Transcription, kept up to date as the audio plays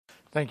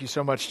Thank you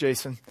so much,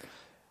 Jason.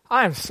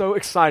 I am so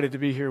excited to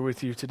be here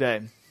with you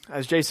today.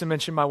 As Jason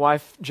mentioned, my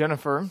wife,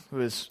 Jennifer,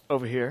 who is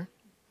over here.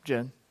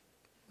 Jen,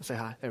 say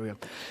hi. There we go.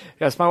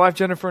 Yes, my wife,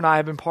 Jennifer, and I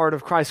have been part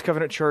of Christ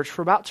Covenant Church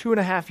for about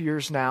 2.5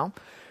 years now.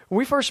 When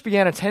we first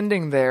began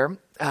attending there,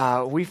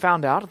 we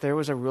found out there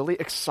was a really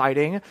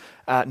exciting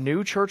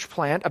new church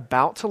plant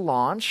about to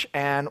launch,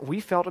 and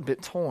we felt a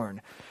bit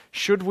torn.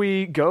 Should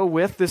we go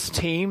with this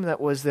team that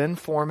was then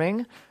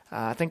forming?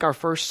 I think our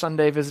first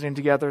Sunday visiting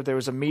together, there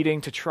was a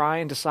meeting to try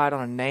and decide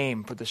on a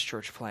name for this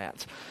church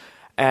plant.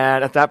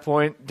 And at that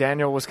point,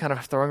 Daniel was kind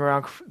of throwing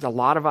around a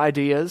lot of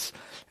ideas,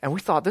 and we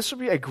thought this would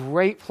be a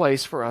great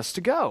place for us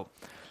to go.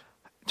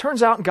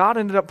 Turns out God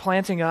ended up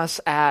planting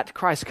us at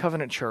Christ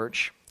Covenant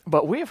Church,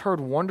 but we have heard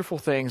wonderful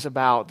things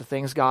about the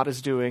things God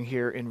is doing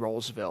here in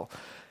Rolesville.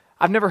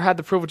 I've never had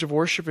the privilege of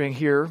worshiping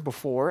here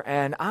before,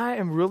 and I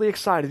am really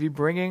excited to be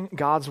bringing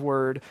God's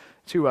Word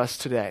to us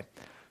today.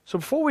 So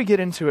before we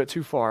get into it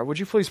too far, would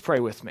you please pray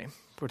with me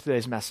for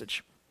today's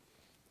message?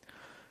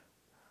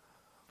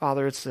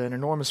 Father, it's an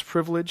enormous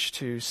privilege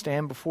to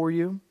stand before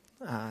you,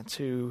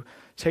 to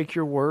take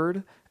your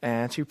word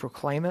and to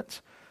proclaim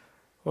it.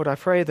 Lord, I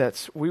pray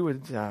that we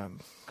would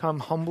come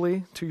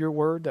humbly to your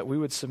word, that we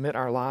would submit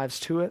our lives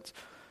to it.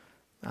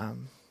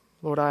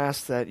 Lord, I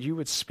ask that you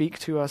would speak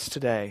to us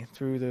today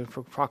through the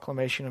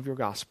proclamation of your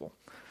gospel.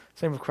 In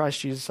the name of Christ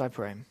Jesus, I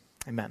pray.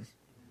 Amen.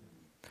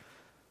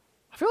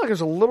 I feel like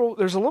there's a little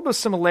bit of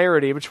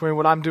similarity between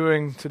what I'm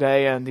doing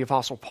today and the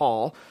Apostle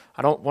Paul.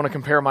 I don't want to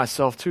compare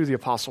myself to the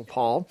Apostle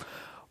Paul,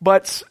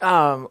 but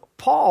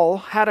Paul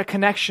had a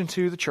connection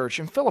to the church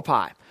in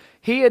Philippi.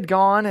 He had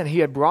gone and he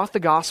had brought the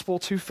gospel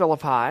to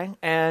Philippi,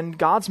 and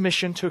God's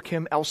mission took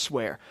him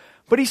elsewhere.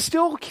 But he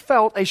still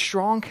felt a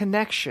strong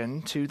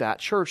connection to that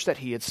church that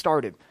he had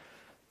started.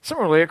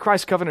 Similarly, at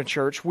Christ Covenant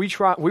Church, we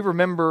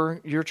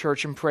remember your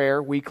church in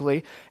prayer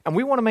weekly, and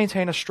we want to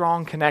maintain a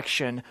strong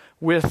connection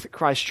with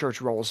Christ Church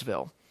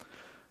Rolesville.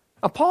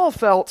 Now, Paul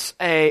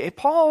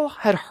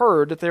had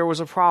heard that there was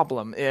a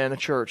problem in a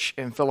church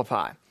in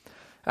Philippi.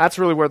 That's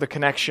really where the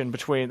connection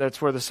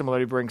that's where the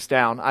similarity brings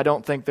down. I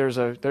don't think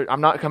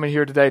I'm not coming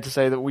here today to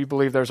say that we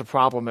believe there's a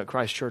problem at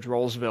Christ Church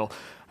Rolesville.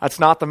 That's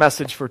not the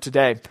message for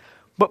today.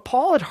 But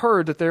Paul had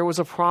heard that there was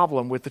a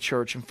problem with the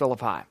church in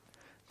Philippi.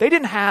 They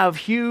didn't have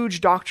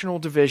huge doctrinal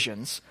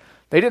divisions.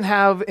 They didn't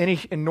have any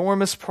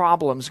enormous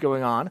problems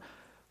going on.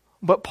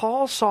 But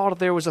Paul saw that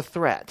there was a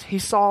threat. He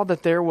saw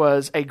that there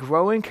was a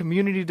growing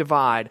community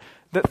divide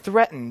that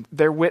threatened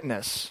their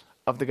witness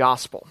of the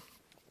gospel.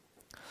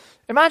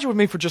 Imagine with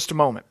me for just a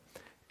moment.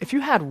 If you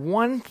had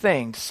one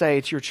thing to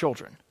say to your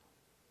children,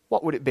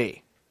 what would it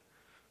be?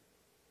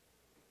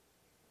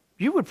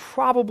 You would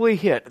probably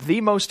hit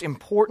the most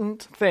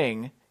important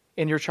thing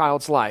in your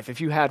child's life if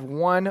you had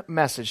one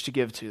message to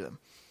give to them.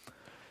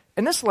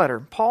 In this letter,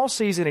 Paul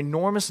sees an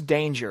enormous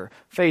danger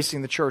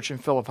facing the church in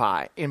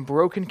Philippi in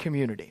broken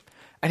community,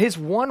 and his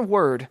one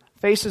word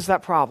faces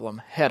that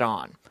problem head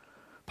on.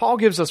 Paul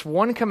gives us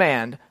one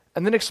command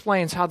and then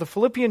explains how the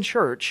Philippian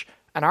church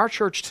and our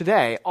church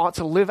today ought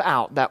to live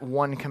out that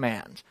one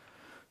command.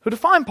 To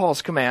define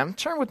Paul's command,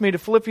 turn with me to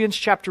Philippians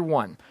chapter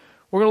 1.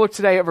 We're going to look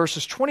today at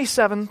verses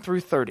 27 through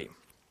 30.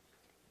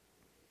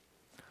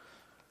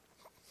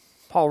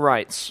 Paul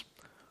writes,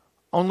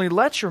 "Only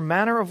let your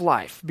manner of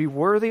life be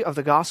worthy of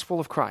the gospel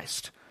of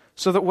Christ,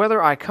 so that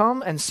whether I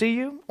come and see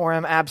you or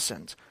am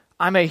absent,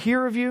 I may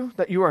hear of you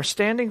that you are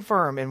standing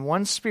firm in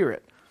one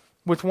spirit,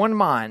 with one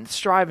mind,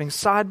 striving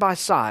side by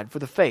side for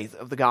the faith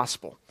of the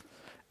gospel,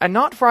 and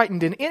not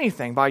frightened in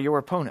anything by your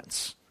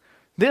opponents.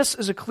 This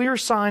is a clear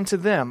sign to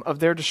them of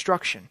their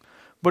destruction,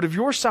 but of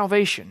your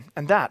salvation,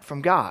 and that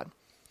from God.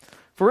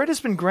 For it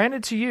has been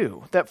granted to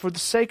you that for the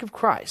sake of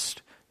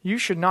Christ, you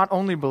should not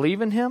only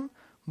believe in him,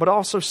 but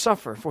also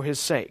suffer for his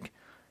sake,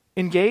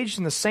 engaged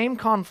in the same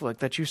conflict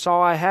that you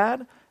saw I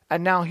had,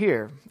 and now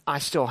here I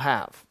still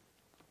have."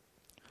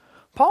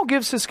 Paul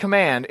gives his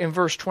command in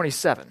verse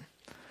 27.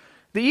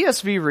 The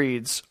ESV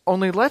reads,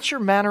 "Only let your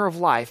manner of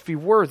life be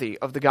worthy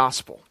of the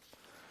gospel."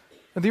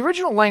 Now, the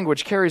original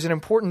language carries an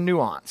important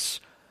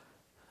nuance.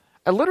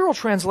 A literal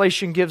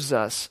translation gives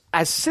us,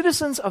 "As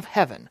citizens of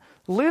heaven,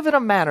 live in a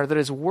manner that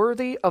is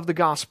worthy of the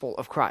gospel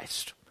of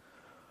Christ."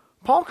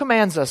 Paul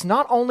commands us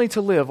not only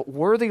to live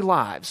worthy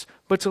lives,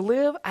 but to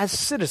live as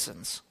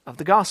citizens of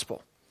the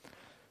gospel.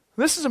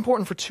 This is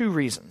important for two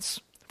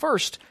reasons.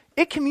 First,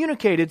 it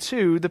communicated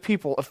to the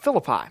people of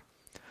Philippi.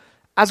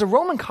 As a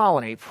Roman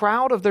colony,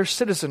 proud of their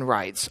citizen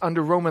rights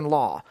under Roman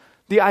law,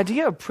 the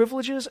idea of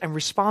privileges and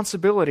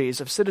responsibilities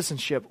of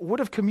citizenship would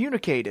have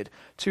communicated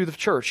to the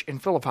church in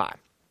Philippi.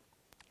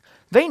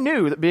 They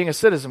knew that being a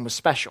citizen was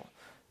special.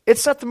 It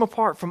set them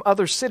apart from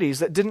other cities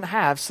that didn't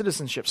have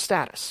citizenship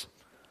status.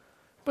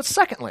 But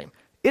secondly,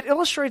 it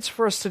illustrates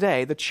for us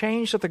today the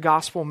change that the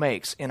gospel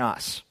makes in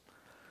us.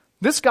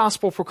 This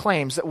gospel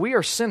proclaims that we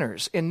are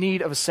sinners in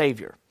need of a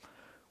Savior.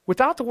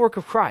 Without the work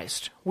of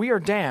Christ, we are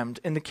damned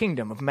in the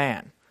kingdom of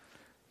man.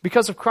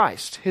 Because of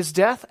Christ, his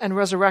death and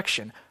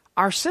resurrection,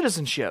 our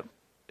citizenship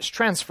is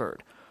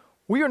transferred.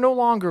 We are no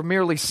longer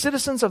merely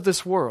citizens of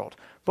this world,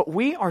 but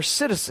we are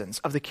citizens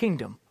of the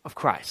kingdom of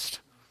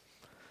Christ.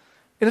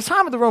 In the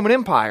time of the Roman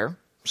Empire,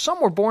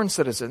 some were born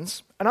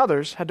citizens and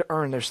others had to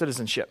earn their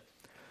citizenship.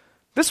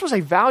 This was a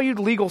valued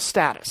legal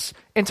status,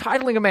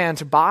 entitling a man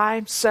to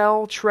buy,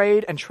 sell,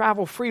 trade, and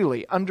travel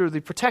freely under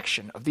the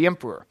protection of the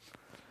emperor.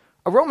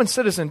 A Roman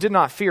citizen did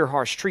not fear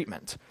harsh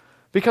treatment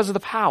because of the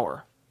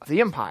power of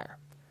the empire.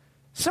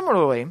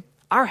 Similarly,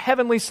 our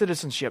heavenly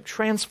citizenship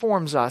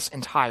transforms us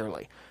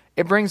entirely.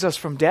 It brings us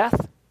from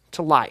death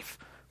to life,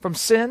 from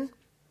sin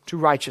to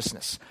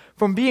righteousness,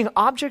 from being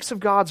objects of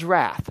God's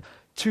wrath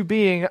to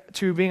being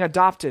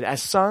adopted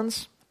as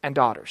sons and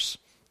daughters.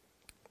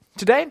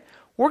 Today,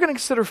 we're going to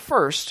consider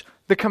first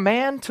the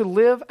command to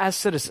live as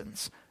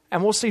citizens,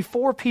 and we'll see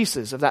 4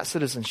 pieces of that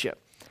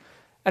citizenship.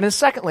 And then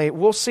secondly,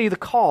 we'll see the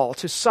call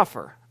to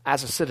suffer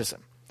as a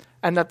citizen,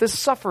 and that this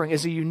suffering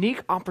is a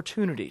unique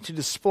opportunity to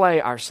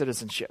display our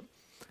citizenship.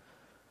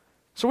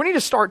 So we need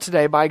to start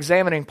today by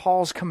examining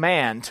Paul's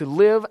command to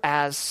live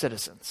as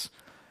citizens.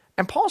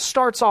 And Paul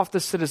starts off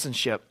this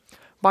citizenship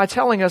by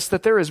telling us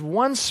that there is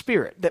one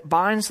Spirit that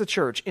binds the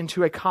church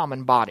into a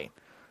common body.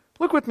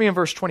 Look with me in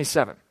verse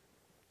 27.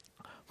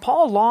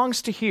 Paul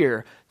longs to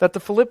hear that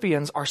the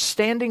Philippians are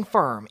standing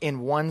firm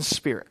in one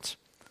Spirit.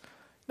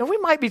 Now, we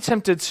might be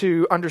tempted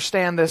to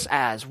understand this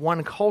as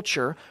one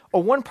culture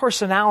or one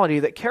personality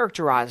that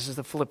characterizes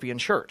the Philippian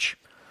church.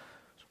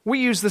 We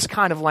use this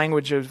kind of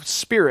language of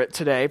spirit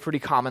today pretty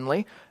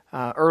commonly.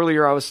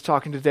 Earlier I was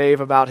talking to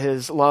Dave about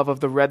his love of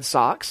the Red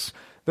Sox.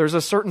 There's a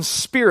certain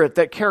spirit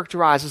that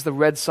characterizes the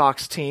Red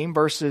Sox team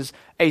versus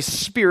a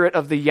spirit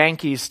of the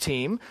Yankees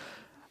team.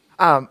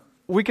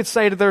 We could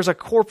say that there's a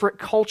corporate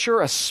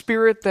culture, a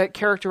spirit that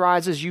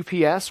characterizes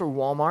UPS or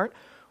Walmart.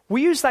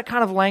 We use that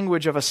kind of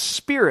language of a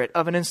spirit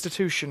of an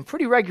institution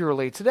pretty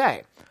regularly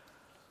today.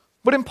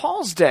 But in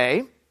Paul's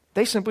day,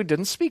 they simply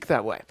didn't speak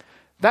that way.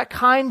 That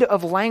kind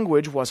of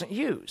language wasn't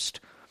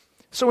used.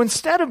 So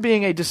instead of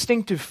being a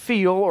distinctive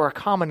feel or a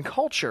common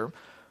culture,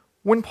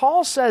 when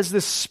Paul says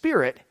this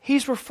Spirit,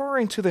 he's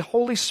referring to the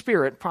Holy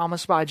Spirit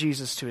promised by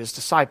Jesus to his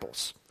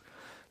disciples.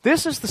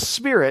 This is the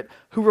Spirit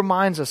who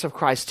reminds us of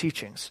Christ's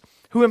teachings,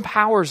 who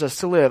empowers us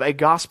to live a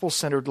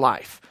gospel-centered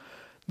life,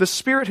 the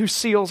Spirit who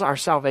seals our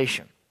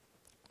salvation.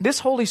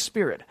 This Holy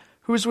Spirit,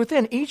 who is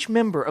within each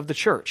member of the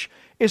church,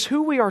 is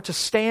who we are to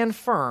stand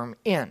firm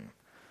in.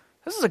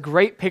 This is a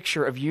great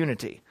picture of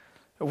unity.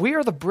 We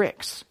are the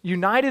bricks,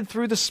 united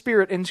through the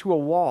Spirit into a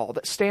wall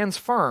that stands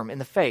firm in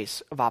the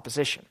face of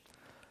opposition.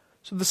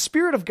 So the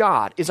Spirit of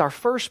God is our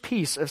first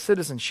piece of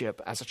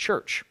citizenship as a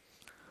church.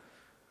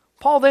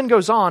 Paul then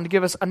goes on to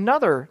give us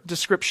another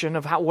description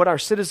of what our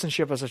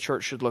citizenship as a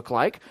church should look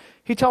like.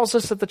 He tells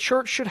us that the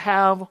church should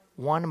have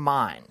one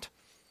mind.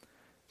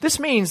 This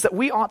means that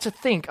we ought to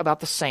think about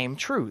the same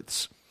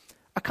truths.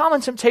 A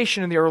common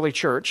temptation in the early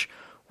church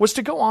was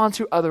to go on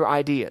to other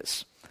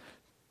ideas,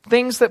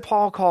 things that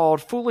Paul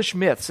called foolish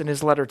myths in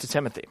his letter to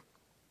Timothy.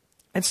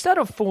 Instead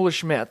of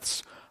foolish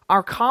myths,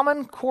 our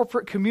common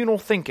corporate communal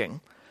thinking,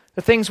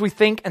 the things we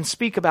think and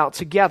speak about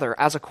together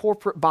as a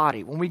corporate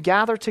body, when we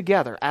gather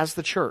together as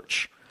the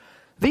church,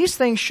 these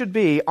things should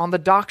be on the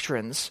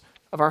doctrines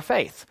of our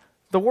faith,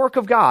 the work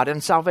of God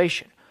and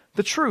salvation,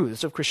 the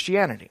truths of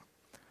Christianity.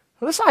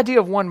 Now, this idea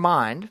of one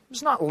mind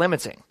is not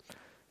limiting.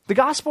 The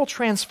gospel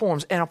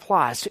transforms and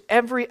applies to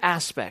every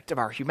aspect of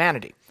our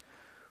humanity.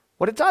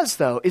 What it does,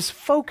 though, is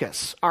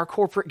focus our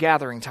corporate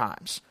gathering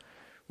times.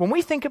 When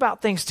we think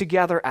about things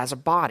together as a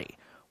body,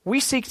 we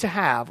seek to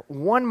have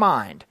one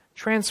mind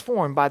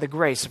transformed by the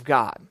grace of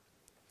God.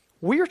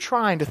 We are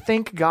trying to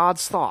think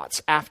God's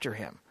thoughts after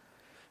Him.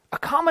 A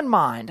common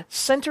mind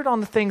centered on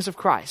the things of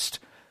Christ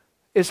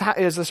is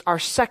our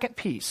second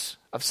piece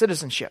of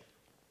citizenship.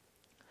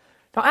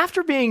 Now,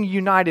 after being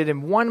united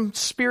in one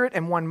spirit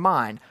and one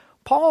mind,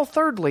 Paul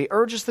thirdly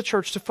urges the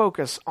church to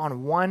focus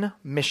on one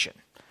mission.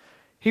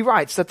 He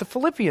writes that the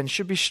Philippians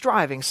should be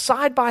striving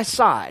side by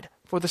side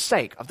for the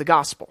sake of the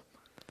gospel.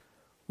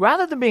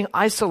 Rather than being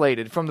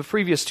isolated from the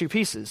previous 2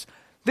 pieces,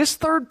 this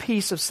third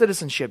piece of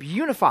citizenship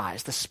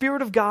unifies the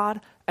Spirit of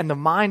God and the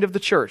mind of the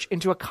church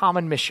into a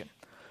common mission,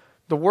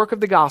 the work of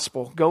the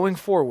gospel going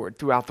forward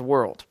throughout the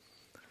world.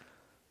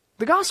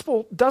 The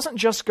gospel doesn't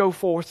just go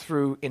forth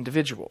through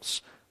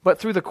individuals, but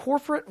through the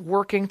corporate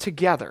working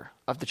together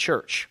of the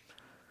church.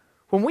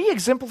 When we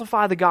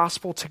exemplify the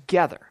gospel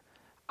together,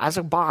 as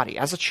a body,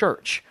 as a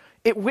church,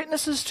 it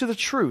witnesses to the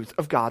truth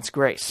of God's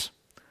grace.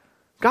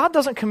 God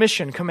doesn't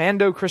commission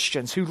commando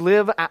Christians who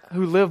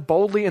live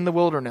boldly in the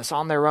wilderness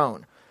on their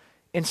own.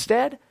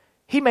 Instead,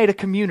 He made a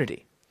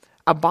community,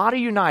 a body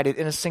united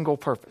in a single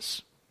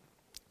purpose.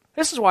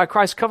 This is why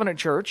Christ Covenant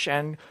Church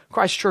and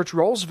Christ Church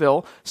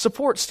Rollsville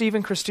support Steve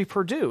and Christy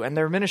Perdue and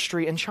their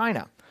ministry in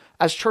China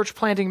as church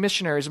planting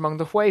missionaries among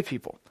the Hui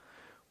people.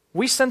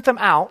 We sent them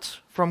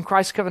out from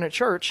Christ Covenant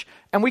Church,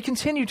 and we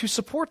continue to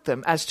support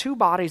them as 2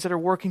 bodies that are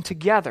working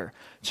together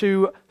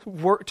to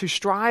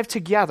strive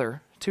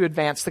together to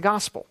advance the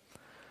gospel.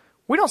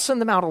 We don't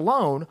send them out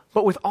alone,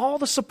 but with all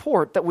the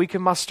support that we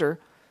can muster.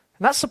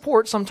 And that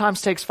support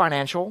sometimes takes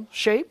financial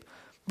shape,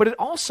 but it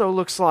also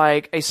looks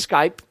like a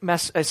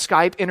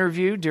Skype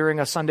interview during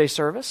a Sunday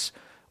service,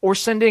 or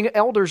sending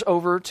elders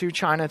over to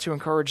China to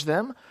encourage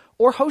them,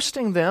 or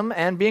hosting them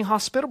and being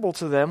hospitable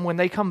to them when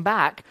they come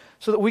back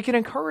so that we can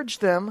encourage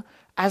them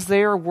as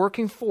they are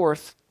going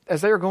forth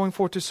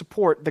to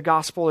support the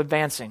gospel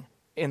advancing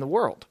in the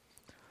world.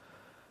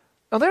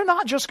 Now, they're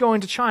not just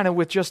going to China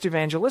with just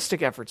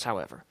evangelistic efforts,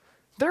 however.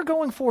 They're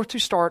going forth to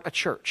start a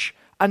church,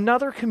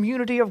 another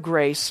community of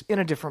grace in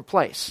a different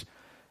place.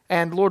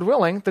 And Lord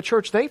willing, the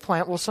church they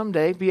plant will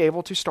someday be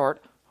able to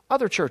start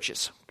other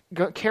churches,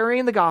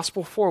 carrying the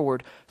gospel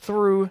forward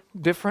through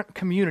different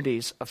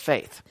communities of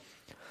faith.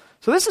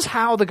 So this is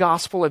how the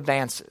gospel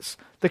advances,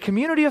 the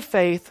community of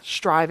faith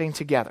striving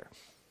together.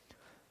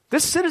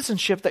 This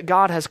citizenship that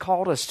God has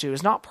called us to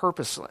is not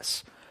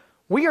purposeless.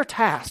 We are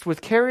tasked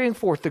with carrying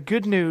forth the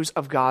good news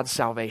of God's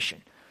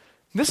salvation.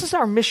 This is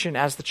our mission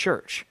as the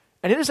church,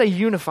 and it is a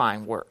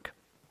unifying work.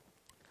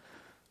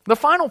 The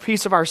final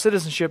piece of our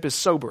citizenship is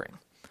sobering.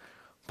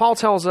 Paul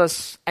tells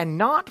us, and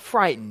not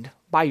frightened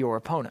by your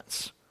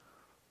opponents.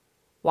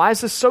 Why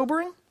is this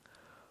sobering?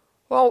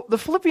 Well, the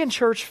Philippian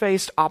church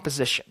faced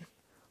opposition.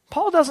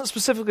 Paul doesn't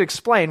specifically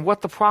explain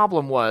what the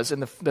problem was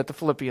that the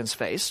Philippians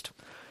faced.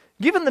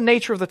 Given the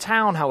nature of the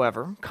town,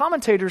 however,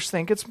 commentators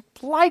think it's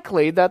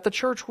likely that the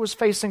church was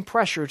facing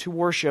pressure to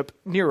worship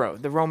Nero,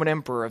 the Roman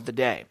emperor of the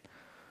day.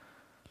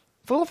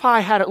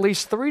 Philippi had at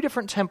least 3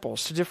 different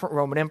temples to different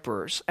Roman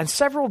emperors, and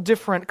several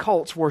different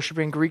cults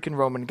worshiping Greek and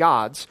Roman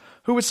gods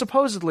who would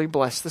supposedly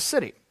bless the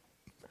city.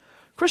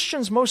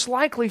 Christians most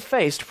likely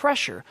faced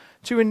pressure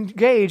to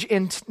engage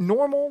in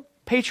normal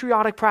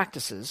patriotic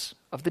practices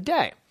of the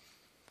day.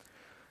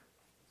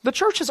 The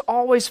church has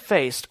always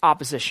faced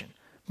opposition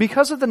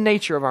because of the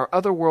nature of our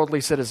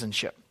otherworldly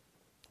citizenship.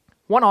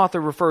 One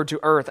author referred to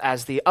earth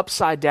as the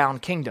upside-down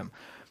kingdom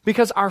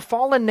because our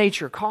fallen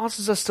nature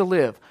causes us to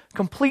live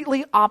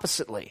completely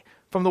oppositely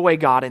from the way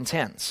God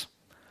intends.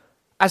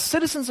 As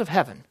citizens of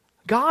heaven,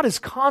 God is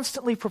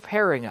constantly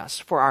preparing us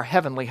for our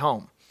heavenly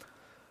home.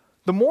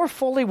 The more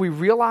fully we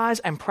realize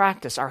and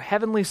practice our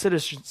heavenly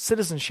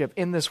citizenship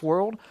in this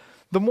world,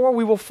 the more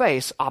we will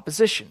face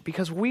opposition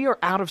because we are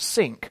out of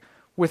sync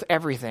with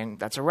everything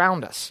that's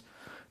around us.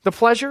 The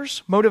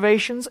pleasures,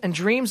 motivations, and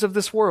dreams of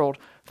this world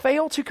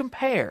fail to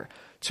compare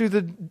to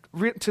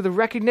the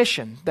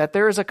recognition that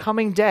there is a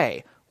coming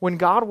day when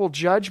God will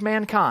judge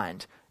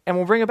mankind and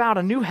will bring about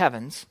a new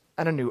heavens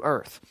and a new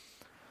earth.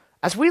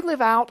 As we live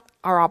out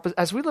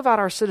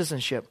our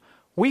citizenship,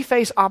 we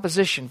face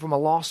opposition from a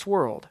lost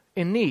world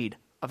in need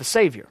of a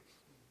Savior.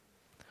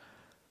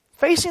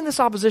 Facing this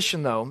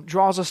opposition, though,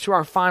 draws us to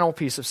our final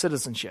piece of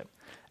citizenship,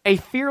 a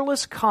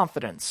fearless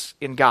confidence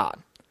in God.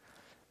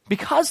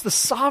 Because the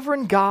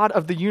sovereign God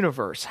of the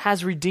universe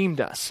has redeemed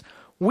us,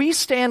 we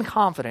stand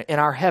confident in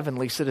our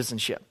heavenly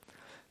citizenship.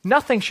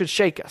 Nothing should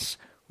shake us,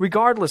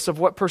 regardless of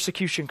what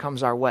persecution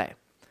comes our way.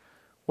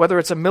 Whether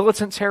it's a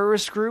militant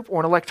terrorist group or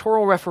an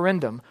electoral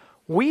referendum,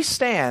 we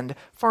stand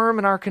firm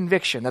in our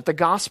conviction that the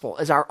gospel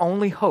is our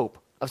only hope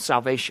of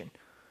salvation.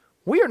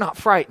 We are not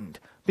frightened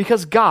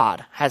because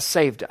God has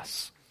saved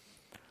us.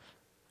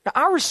 Now,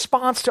 our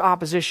response to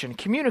opposition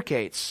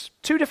communicates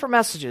 2 different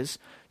messages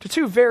to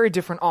 2 very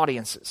different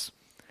audiences.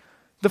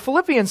 The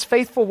Philippians'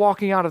 faithful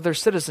walking out of their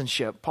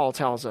citizenship, Paul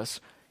tells us,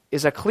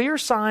 is a clear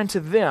sign to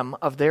them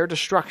of their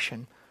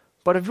destruction,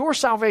 but of your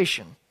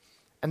salvation,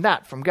 and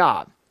that from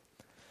God.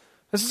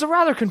 This is a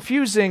rather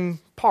confusing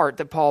part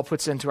that Paul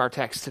puts into our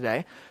text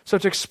today. So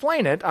to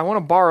explain it, I want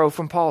to borrow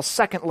from Paul's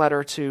second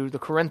letter to the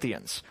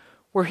Corinthians,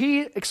 where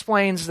he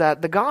explains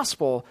that the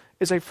gospel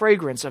is a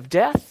fragrance of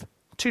death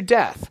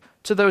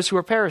to those who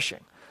are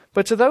perishing.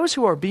 But to those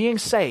who are being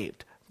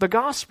saved, the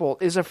gospel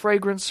is a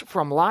fragrance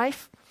from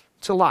life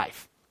to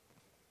life.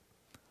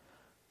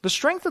 The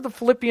strength of the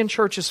Philippian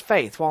church's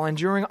faith while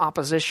enduring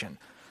opposition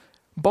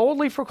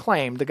boldly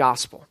proclaimed the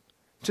gospel.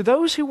 To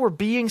those who were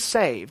being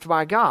saved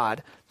by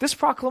God, this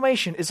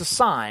proclamation is a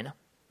sign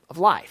of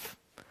life.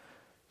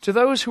 To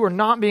those who are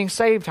not being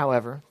saved,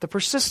 however, the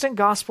persistent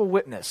gospel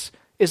witness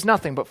is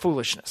nothing but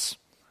foolishness.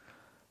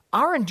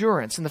 Our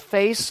endurance in the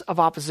face of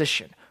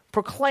opposition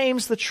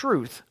proclaims the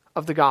truth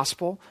of the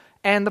gospel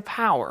and the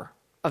power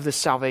of this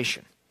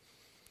salvation.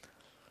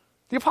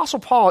 The Apostle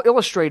Paul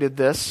illustrated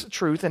this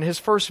truth in his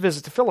first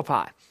visit to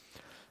Philippi.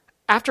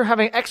 After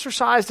having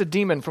exorcised a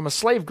demon from a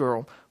slave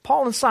girl,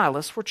 Paul and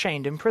Silas were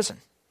chained in prison.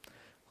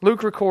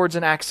 Luke records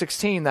in Acts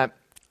 16 that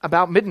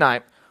about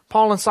midnight,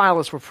 Paul and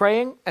Silas were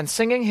praying and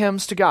singing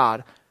hymns to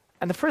God,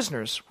 and the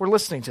prisoners were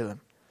listening to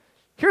them.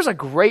 Here's a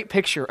great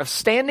picture of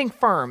standing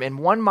firm in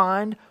one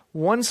mind,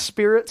 one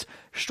spirit,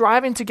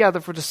 striving together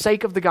for the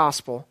sake of the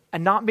gospel,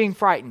 and not being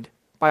frightened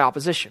by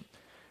opposition.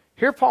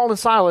 Here Paul and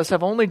Silas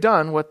have only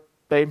done what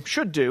they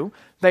should do.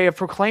 They have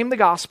proclaimed the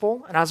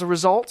gospel, and as a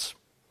result,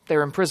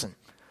 they're in prison.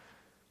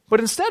 But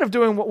instead of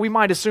doing what we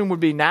might assume would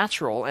be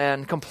natural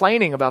and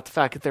complaining about the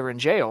fact that they're in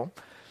jail,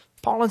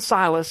 Paul and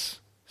Silas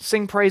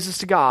sing praises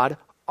to God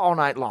all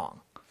night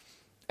long.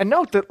 And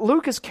note that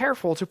Luke is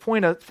careful to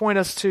point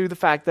us to the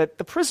fact that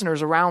the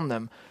prisoners around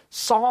them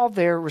saw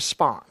their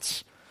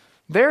response.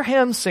 Their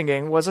hymn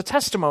singing was a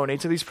testimony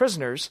to these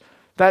prisoners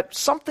that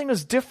something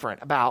is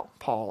different about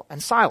Paul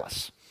and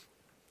Silas.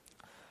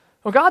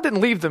 Well, God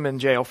didn't leave them in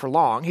jail for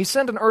long. He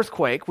sent an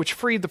earthquake which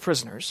freed the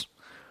prisoners.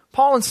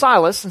 Paul and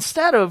Silas,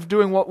 instead of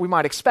doing what we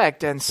might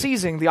expect and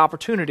seizing the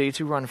opportunity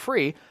to run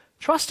free,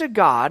 trusted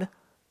God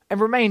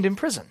and remained in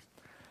prison.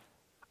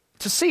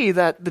 To see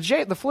that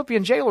the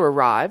Philippian jailer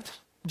arrived,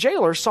 the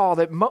jailer saw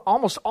that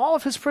almost all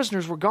of his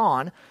prisoners were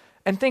gone,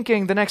 and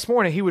thinking the next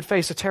morning he would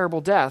face a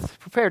terrible death,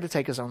 prepared to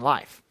take his own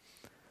life.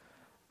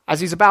 As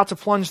he's about to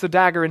plunge the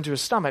dagger into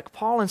his stomach,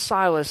 Paul and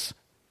Silas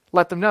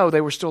let them know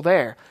they were still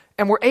there,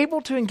 and were able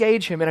to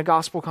engage him in a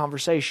gospel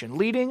conversation,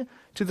 leading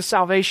to the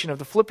salvation of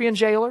the Philippian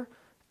jailer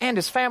and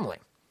his family.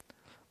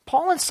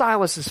 Paul and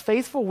Silas'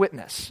 faithful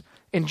witness,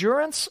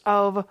 endurance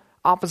of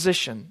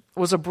opposition,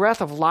 was a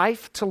breath of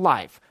life to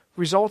life,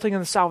 resulting in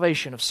the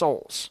salvation of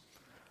souls.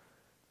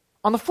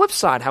 On the flip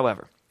side,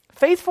 however,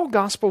 faithful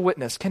gospel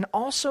witness can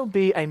also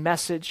be a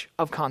message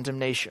of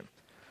condemnation.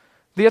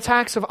 The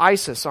attacks of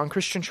ISIS on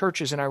Christian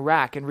churches in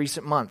Iraq in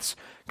recent months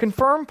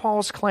confirm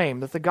Paul's claim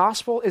that the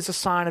gospel is a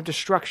sign of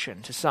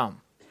destruction to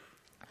some.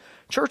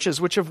 Churches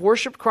which have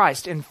worshipped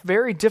Christ in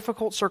very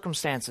difficult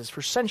circumstances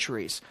for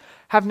centuries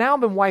have now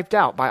been wiped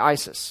out by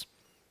ISIS.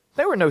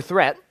 They were no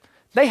threat.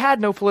 They had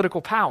no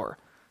political power.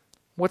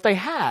 What they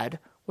had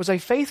was a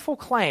faithful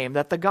claim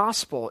that the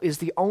gospel is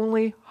the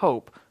only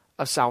hope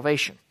of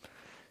salvation.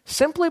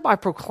 Simply by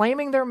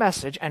proclaiming their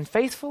message and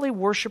faithfully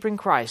worshiping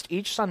Christ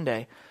each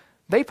Sunday,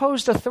 they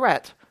posed a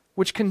threat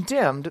which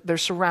condemned their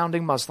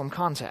surrounding Muslim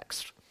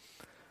context.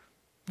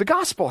 The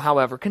gospel,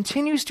 however,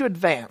 continues to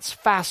advance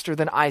faster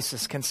than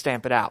ISIS can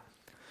stamp it out.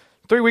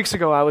 3 weeks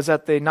ago, I was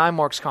at the 9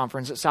 Marks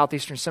conference at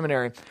Southeastern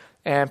Seminary,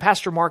 and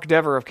Pastor Mark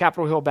Dever of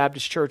Capitol Hill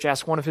Baptist Church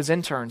asked one of his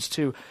interns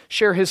to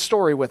share his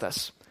story with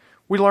us.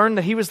 We learned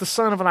that he was the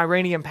son of an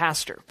Iranian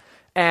pastor,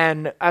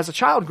 and as a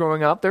child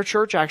growing up, their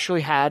church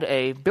actually had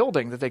a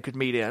building that they could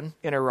meet in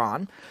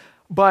Iran.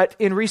 But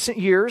in recent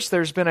years,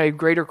 there's been a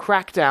greater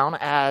crackdown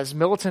as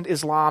militant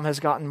Islam has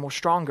gotten more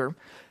stronger.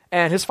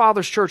 And his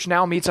father's church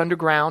now meets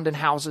underground in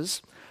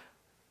houses.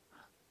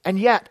 And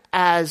yet,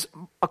 as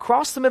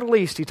across the Middle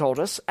East, he told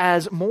us,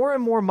 as more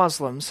and more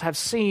Muslims have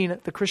seen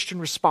the Christian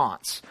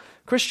response,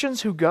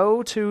 Christians who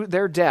go to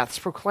their deaths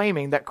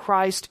proclaiming that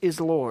Christ is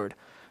Lord,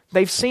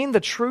 they've seen the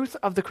truth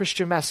of the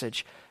Christian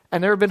message.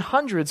 And there have been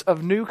hundreds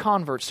of new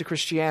converts to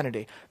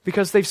Christianity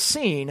because they've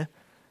seen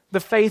the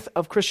faith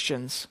of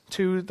Christians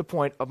to the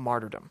point of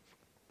martyrdom.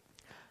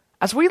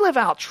 As we live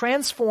out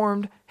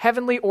transformed,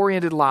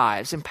 heavenly-oriented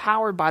lives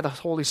empowered by the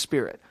Holy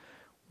Spirit,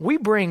 we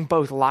bring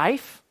both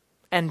life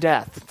and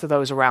death to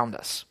those around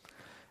us.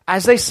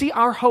 As they see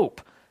our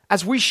hope,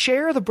 as we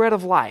share the bread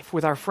of life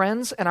with our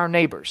friends and our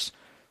neighbors,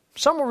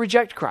 some will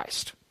reject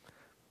Christ.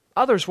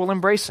 Others will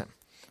embrace him.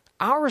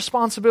 Our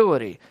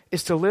responsibility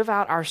is to live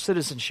out our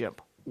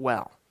citizenship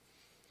well.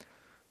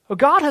 Well,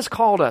 God has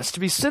called us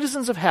to be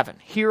citizens of heaven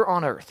here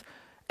on earth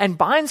and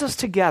binds us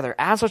together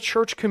as a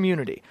church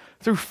community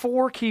through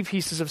 4 key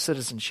pieces of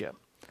citizenship.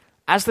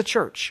 As the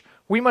church,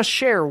 we must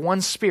share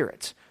one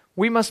spirit.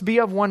 We must be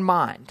of one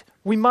mind.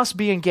 We must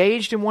be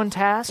engaged in one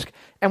task,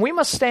 and we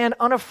must stand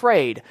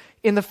unafraid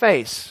in the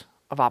face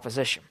of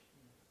opposition.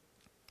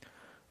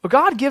 Well,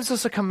 God gives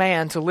us a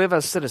command to live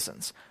as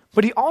citizens,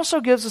 but he also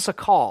gives us a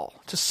call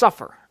to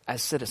suffer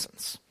as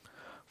citizens.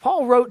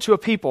 Paul wrote to a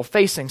people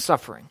facing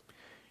suffering.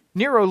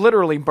 Nero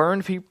literally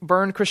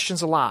burned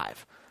Christians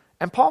alive,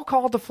 and Paul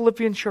called the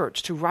Philippian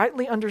church to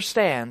rightly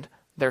understand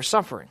their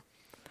suffering.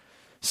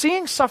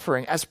 Seeing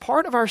suffering as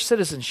part of our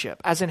citizenship,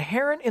 as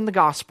inherent in the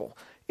gospel,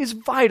 is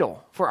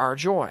vital for our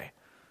joy.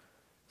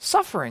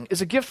 Suffering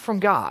is a gift from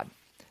God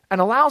and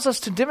allows us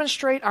to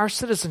demonstrate our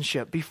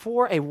citizenship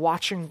before a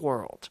watching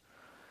world.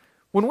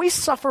 When we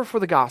suffer for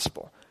the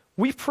gospel,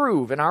 we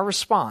prove in our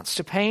response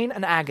to pain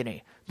and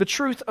agony the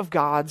truth of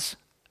God's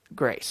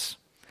grace.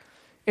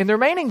 In the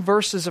remaining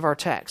verses of our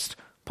text,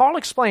 Paul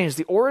explains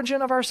the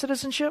origin of our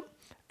citizenship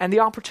and the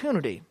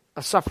opportunity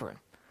of suffering.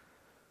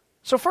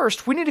 So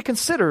first, we need to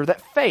consider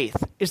that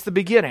faith is the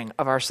beginning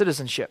of our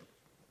citizenship.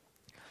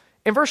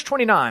 In verse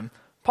 29,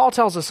 Paul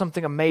tells us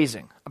something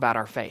amazing about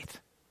our faith.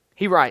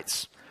 He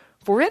writes,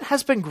 "For it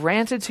has been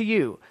granted to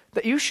you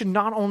that you should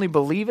not only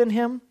believe in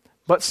him,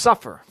 but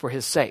suffer for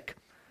his sake."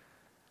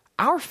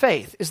 Our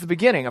faith is the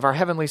beginning of our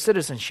heavenly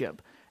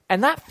citizenship,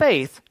 and that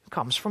faith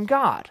comes from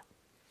God.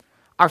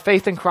 Our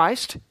faith in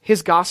Christ,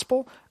 his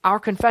gospel, our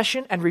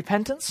confession and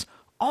repentance,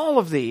 all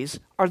of these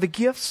are the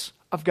gifts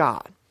of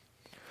God.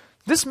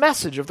 This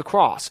message of the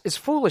cross is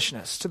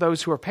foolishness to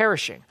those who are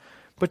perishing,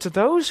 but to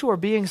those who are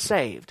being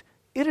saved,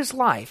 it is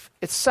life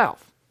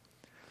itself.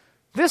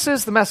 This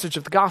is the message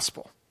of the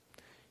gospel.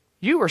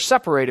 You are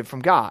separated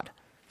from God,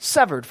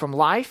 severed from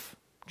life,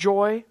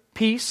 joy,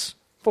 peace,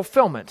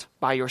 fulfillment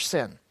by your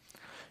sin.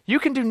 You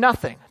can do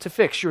nothing to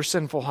fix your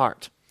sinful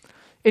heart.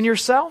 In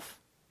yourself,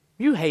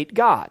 you hate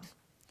God.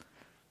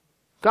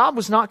 God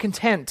was not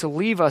content to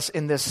leave us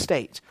in this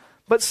state,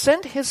 but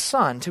sent his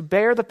Son to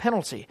bear the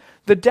penalty,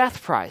 the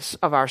death price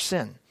of our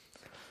sin.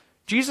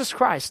 Jesus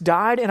Christ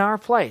died in our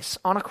place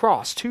on a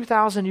cross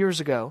 2,000 years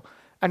ago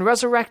and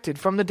resurrected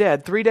from the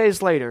dead 3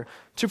 days later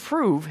to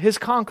prove his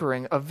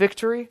conquering of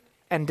victory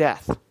and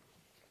death.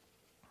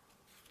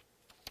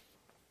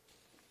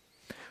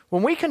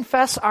 When we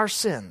confess our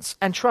sins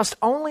and trust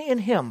only in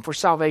him for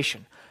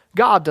salvation,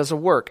 God does a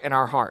work in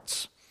our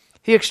hearts.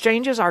 He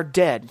exchanges our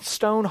dead,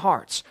 stone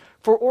hearts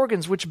for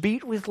organs which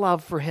beat with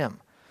love for him.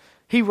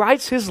 He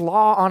writes his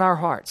law on our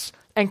hearts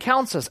and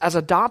counts us as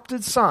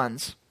adopted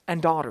sons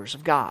and daughters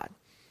of God.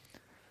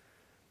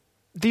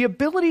 The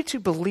ability to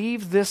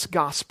believe this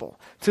gospel,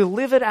 to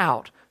live it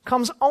out,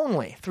 comes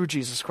only through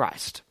Jesus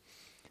Christ.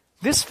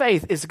 This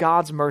faith is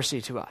God's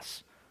mercy to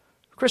us.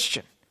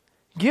 Christian,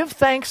 give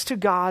thanks to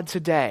God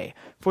today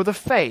for the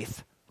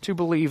faith to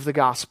believe the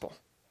gospel.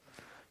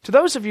 To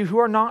those of you who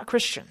are not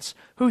Christians,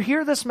 who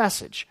hear this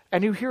message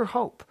and who hear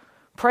hope,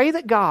 pray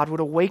that God would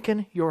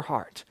awaken your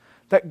heart,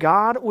 that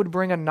God would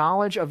bring a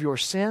knowledge of your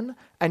sin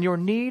and your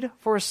need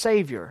for a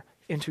Savior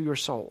into your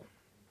soul.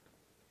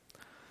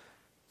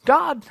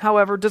 God,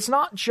 however, does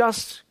not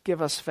just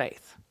give us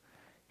faith.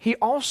 He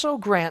also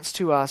grants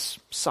to us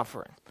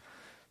suffering.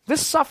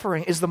 This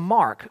suffering is the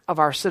mark of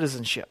our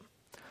citizenship.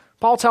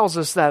 Paul tells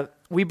us that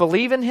we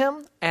believe in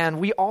him and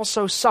we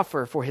also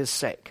suffer for his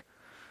sake.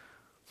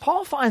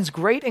 Paul finds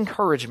great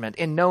encouragement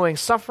in knowing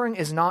suffering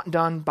is not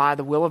done by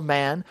the will of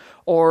man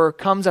or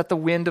comes at the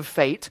wind of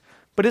fate,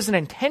 but is an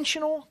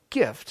intentional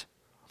gift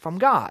from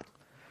God.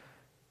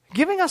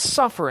 Giving us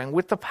suffering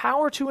with the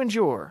power to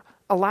endure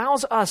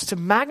allows us to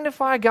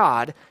magnify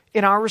God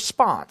in our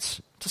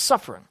response to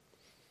suffering.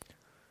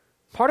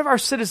 Part of our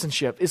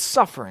citizenship is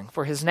suffering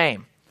for his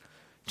name.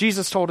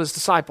 Jesus told his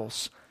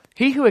disciples,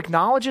 "He who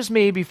acknowledges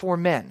me before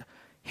men,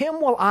 him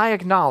will I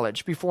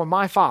acknowledge before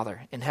my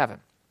Father in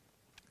heaven.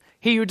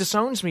 He who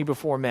disowns me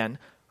before men,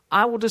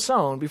 I will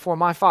disown before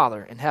my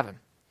Father in heaven."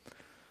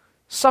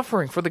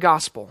 Suffering for the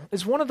gospel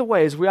is one of the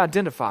ways we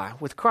identify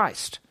with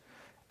Christ.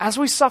 As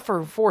we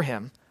suffer for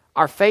him,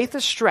 our faith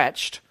is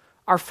stretched,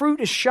 our fruit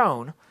is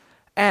shown,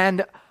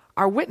 and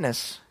our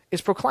witness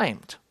is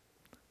proclaimed.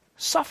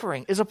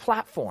 Suffering is a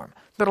platform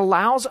that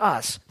allows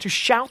us to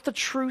shout the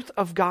truth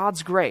of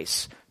God's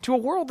grace to a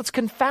world that's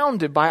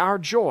confounded by our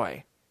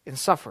joy in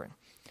suffering.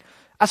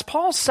 As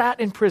Paul sat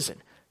in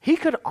prison, he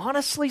could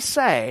honestly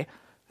say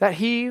that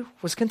he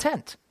was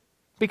content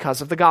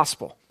because of the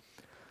gospel.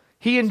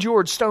 He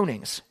endured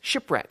stonings,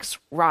 shipwrecks,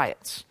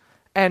 riots,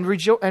 and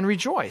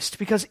rejoiced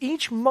because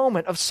each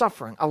moment of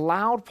suffering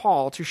allowed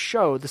Paul to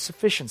show the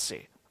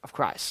sufficiency of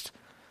Christ.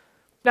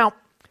 Now,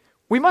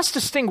 we must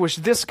distinguish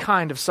this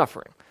kind of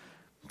suffering.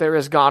 There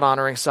is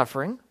God-honoring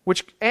suffering,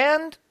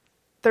 and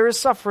there is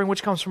suffering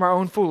which comes from our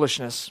own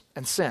foolishness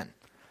and sin.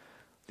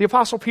 The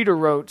Apostle Peter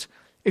wrote,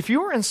 "If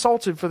you are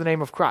insulted for the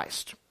name of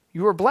Christ,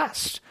 you are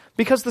blessed,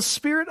 because the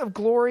Spirit of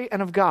glory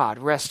and of God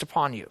rests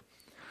upon you.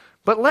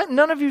 But let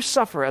none of you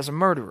suffer as a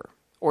murderer,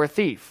 or a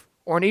thief,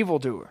 or an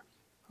evildoer,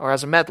 or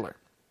as a meddler."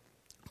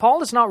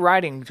 Paul is not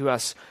writing to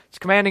us,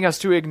 commanding us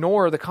to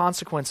ignore the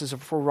consequences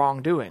for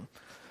wrongdoing,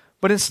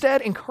 but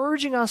instead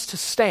encouraging us to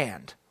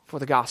stand for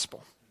the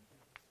gospel.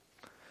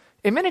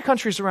 In many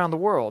countries around the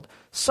world,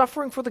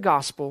 suffering for the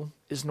gospel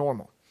is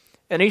normal.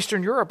 In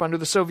Eastern Europe, under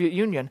the Soviet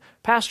Union,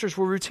 pastors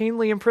were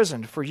routinely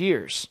imprisoned for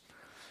years.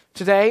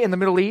 Today, in the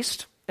Middle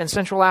East and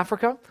Central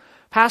Africa,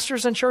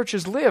 pastors and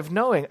churches live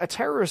knowing a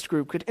terrorist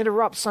group could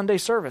interrupt Sunday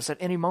service at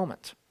any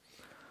moment.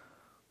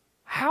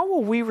 How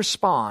will we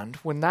respond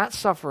when that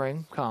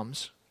suffering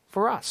comes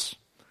for us?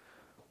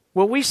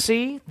 Will we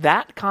see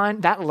that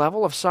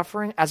level of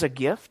suffering as a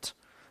gift,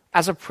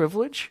 as a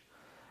privilege,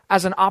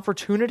 as an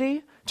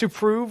opportunity to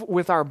prove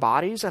with our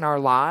bodies and our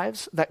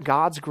lives that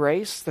God's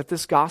grace, that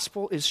this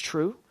gospel is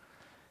true,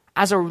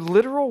 as a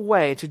literal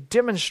way to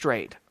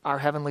demonstrate our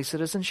heavenly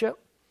citizenship?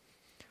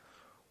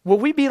 Will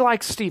we be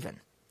like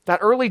Stephen, that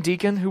early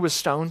deacon who was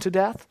stoned to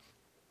death,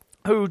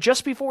 who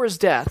just before his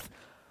death,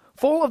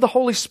 full of the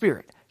Holy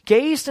Spirit,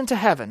 gazed into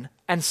heaven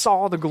and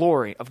saw the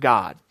glory of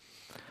God,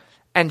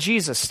 and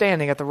Jesus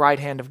standing at the right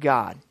hand of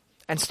God?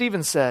 And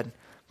Stephen said,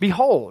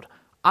 "Behold,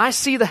 I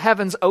see the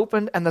heavens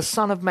opened and the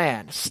Son of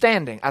Man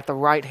standing at the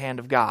right hand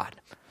of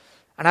God."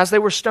 And as they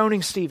were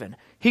stoning Stephen,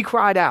 he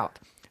cried out,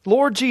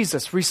 "Lord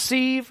Jesus,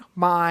 receive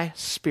my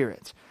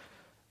spirit."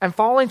 And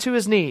falling to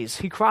his knees,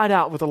 he cried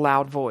out with a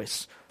loud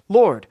voice,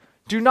 "Lord,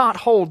 do not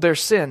hold their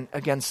sin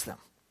against them."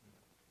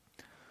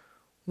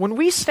 When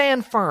we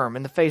stand firm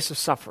in the face of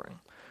suffering,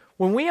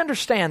 when we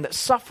understand that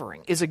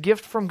suffering is a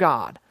gift from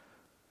God,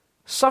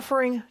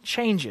 suffering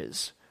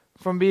changes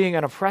from being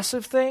an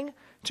oppressive thing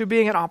to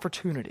being an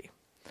opportunity.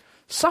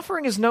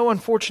 Suffering is no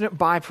unfortunate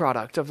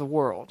byproduct of the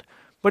world,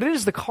 but it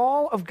is the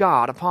call of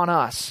God upon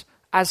us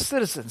as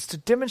citizens to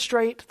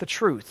demonstrate the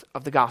truth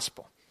of the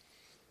gospel.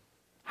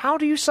 How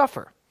do you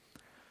suffer?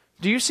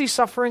 Do you see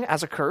suffering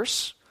as a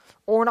curse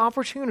or an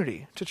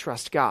opportunity to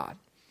trust God?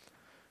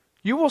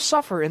 You will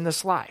suffer in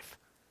this life.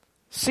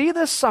 See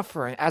this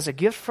suffering as a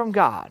gift from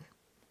God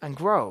and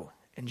grow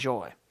in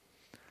joy.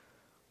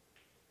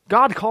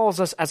 God calls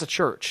us as a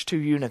church to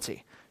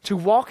unity, to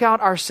walk out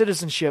our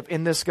citizenship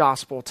in this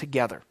gospel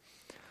together.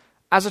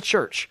 As a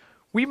church,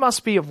 we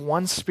must be of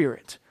one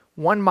spirit,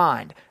 one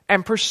mind,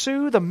 and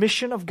pursue the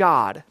mission of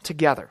God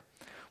together.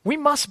 We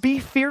must be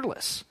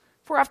fearless,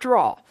 for after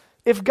all,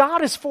 if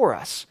God is for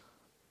us,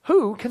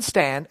 who can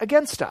stand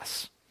against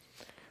us?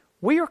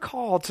 We are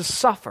called to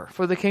suffer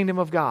for the kingdom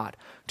of God,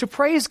 to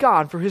praise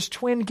God for his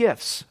twin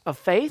gifts of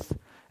faith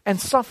and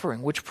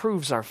suffering, which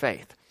proves our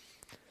faith.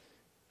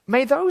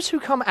 May those who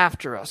come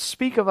after us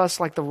speak of us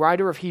like the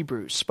writer of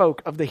Hebrews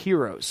spoke of the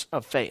heroes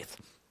of faith.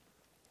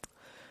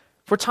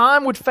 For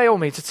time would fail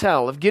me to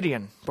tell of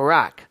Gideon,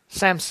 Barak,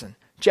 Samson,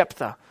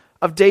 Jephthah,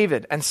 of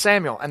David and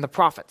Samuel and the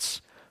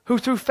prophets, who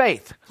through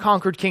faith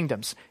conquered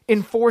kingdoms,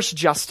 enforced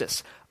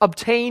justice,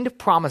 obtained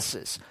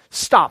promises,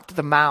 stopped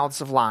the mouths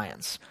of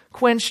lions,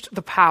 quenched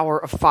the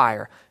power of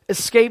fire,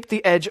 escaped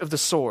the edge of the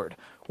sword,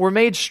 were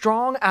made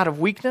strong out of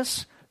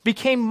weakness,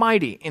 became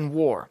mighty in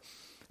war,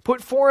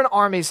 put foreign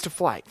armies to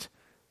flight.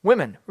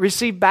 Women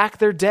received back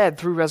their dead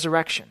through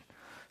resurrection.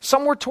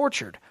 Some were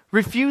tortured,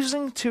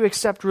 refusing to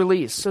accept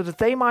release so that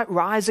they might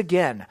rise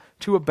again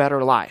to a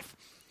better life.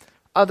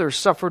 Others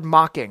suffered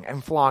mocking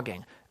and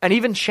flogging, and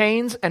even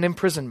chains and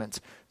imprisonment.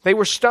 They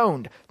were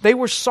stoned. They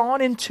were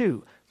sawn in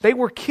two. They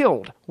were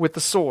killed with the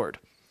sword.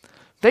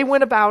 They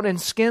went about in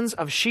skins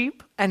of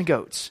sheep and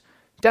goats,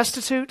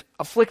 destitute,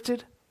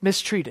 afflicted,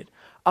 mistreated,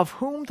 of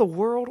whom the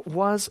world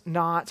was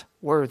not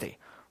worthy,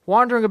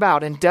 wandering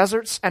about in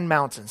deserts and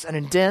mountains and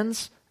in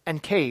dens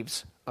and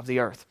caves of the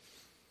earth.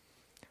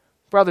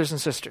 Brothers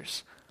and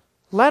sisters,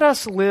 let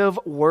us live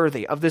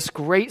worthy of this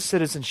great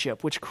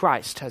citizenship which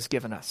Christ has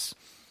given us.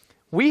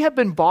 We have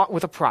been bought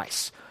with a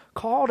price,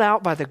 called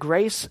out by the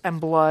grace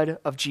and blood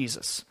of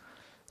Jesus.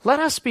 Let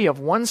us be of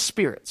one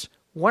spirit,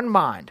 one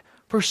mind,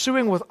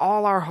 pursuing with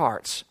all our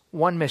hearts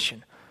one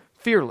mission,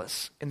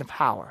 fearless in the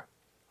power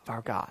of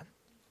our God.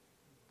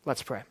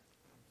 Let's pray.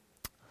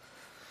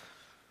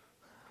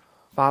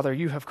 Father,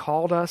 you have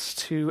called us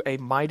to a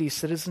mighty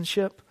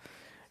citizenship.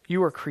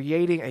 You are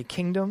creating a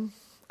kingdom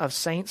of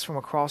saints from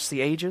across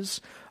the ages,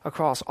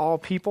 across all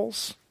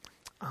peoples.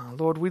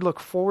 Lord, we look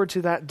forward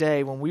to that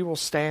day when we will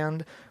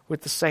stand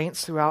with the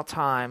saints throughout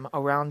time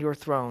around your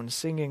throne,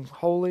 singing,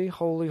 "Holy,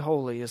 holy,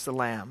 holy is the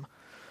Lamb."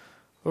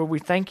 Lord, we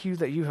thank you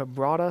that you have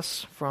brought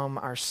us from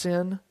our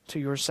sin to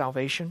your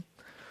salvation.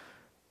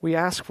 We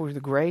ask for the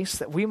grace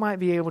that we might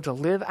be able to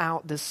live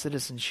out this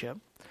citizenship.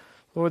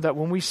 Lord, that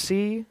when we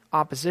see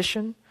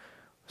opposition,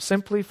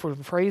 simply for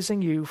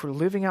praising you, for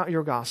living out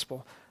your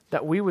gospel,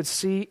 that we would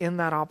see in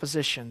that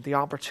opposition the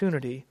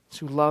opportunity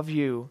to love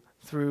you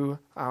through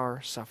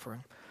our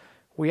suffering.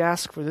 We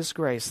ask for this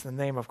grace in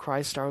the name of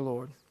Christ our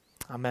Lord.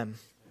 Amen.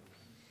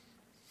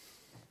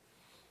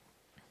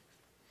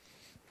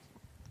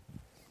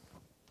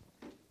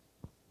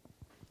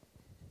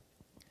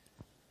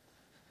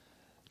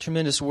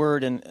 Tremendous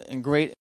word and great